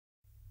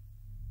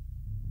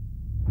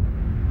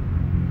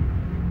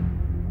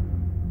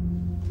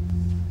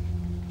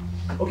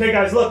Okay,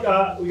 guys, look,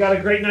 we got a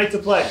great night to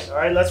play. All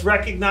right, let's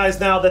recognize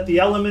now that the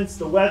elements,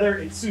 the weather,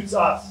 it suits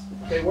us.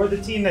 Okay, we're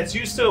the team that's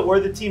used to it, we're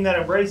the team that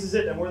embraces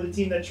it, and we're the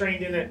team that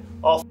trained in it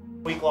all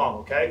week long,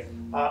 okay?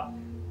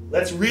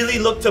 Let's really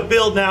look to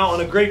build now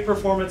on a great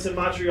performance in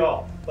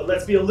Montreal, but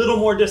let's be a little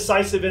more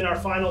decisive in our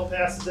final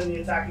passes in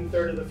the attacking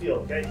third of the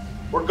field, okay?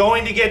 We're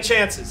going to get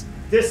chances.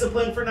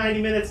 Discipline for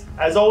 90 minutes.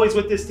 As always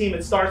with this team,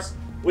 it starts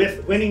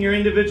with winning your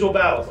individual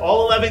battles.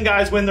 All 11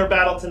 guys win their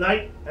battle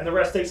tonight, and the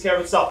rest takes care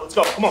of itself. Let's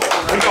go. Come on.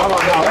 Come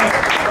on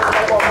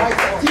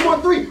now. Team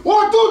on three.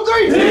 1, 2,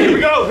 3. Here we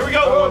go. Here we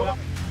go.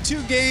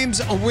 2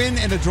 games, a win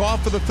and a draw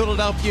for the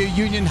Philadelphia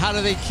Union. How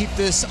do they keep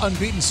this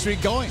unbeaten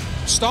streak going?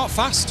 Start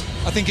fast.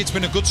 I think it's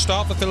been a good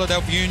start for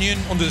Philadelphia Union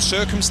under the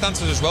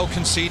circumstances as well,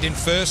 conceding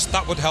first.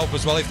 That would help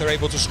as well if they're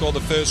able to score the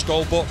first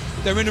goal, but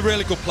they're in a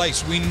really good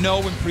place. We know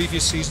in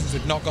previous seasons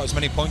they've not got as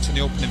many points in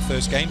the opening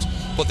first games,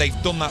 but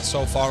they've done that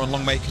so far and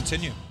long may it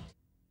continue.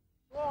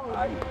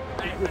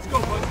 Hey, let's go,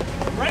 boys.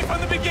 Right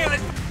from the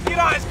beginning, let's get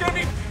on. It's going to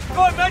be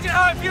go. Imagine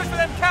how it feels for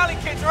them Cali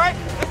kids, right?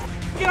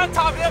 Let's get on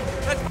top of them.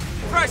 Let's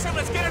press them.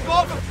 Let's get a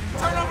goal.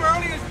 Turn over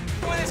early. Let's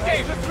win this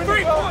game.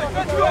 3 points.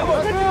 Let's go.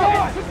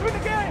 Let's win the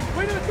game.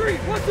 Win the 3.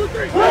 1, 2,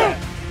 3.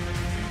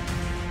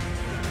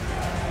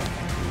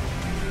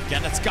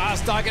 Again, it's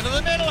Gazdag into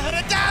the middle, hit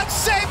it down,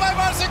 saved by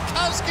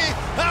Wasikowski.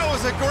 That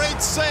was a great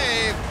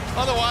save.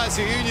 Otherwise,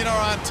 the Union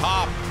are on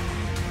top.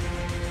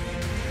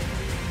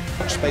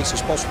 Space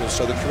as possible,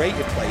 so the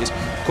creative players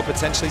could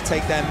potentially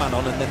take their man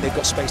on, and then they've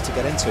got space to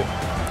get into.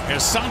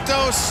 Here's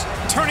Santos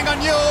turning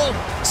on Yule.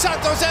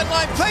 Santos end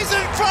line, plays it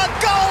in front,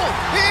 goal!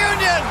 The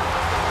Union!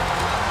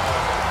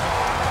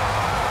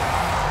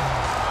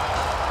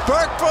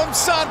 Burke from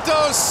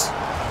Santos.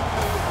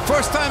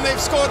 First time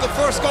they've scored the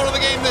first goal of the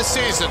game this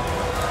season.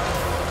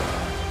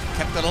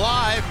 Kept it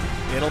alive.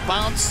 It'll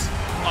bounce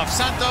off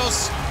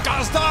Santos.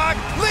 Gazdag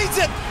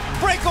leads it.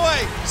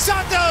 Breakaway.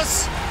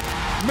 Santos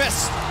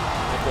missed.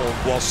 The ball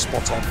was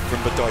spot on from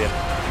Bedoya.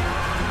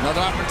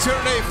 Another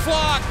opportunity.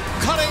 Flock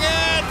cutting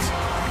it.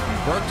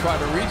 Burke tried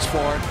to reach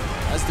for it,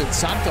 as did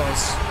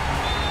Santos.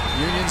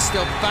 Union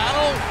still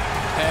battle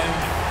and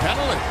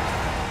penalty.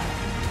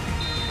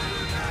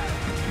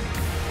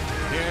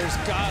 Here's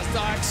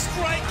Gazdag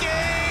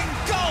striking.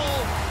 Goal.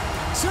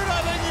 2-0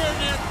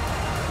 Union.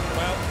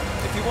 Well,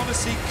 if you want to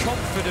see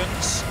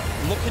confidence,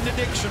 look in the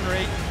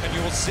dictionary and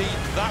you will see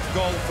that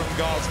goal from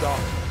Gazdag.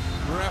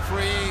 The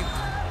referee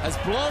has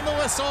blown the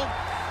whistle.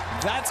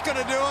 That's going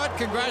to do it.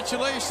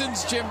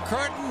 Congratulations, Jim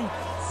Curtin.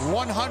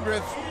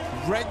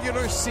 100th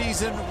regular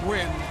season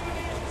win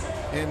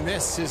in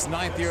this, his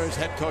 9th year as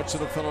head coach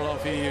of the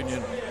Philadelphia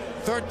Union.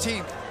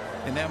 13th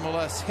in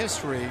MLS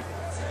history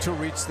to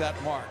reach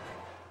that mark.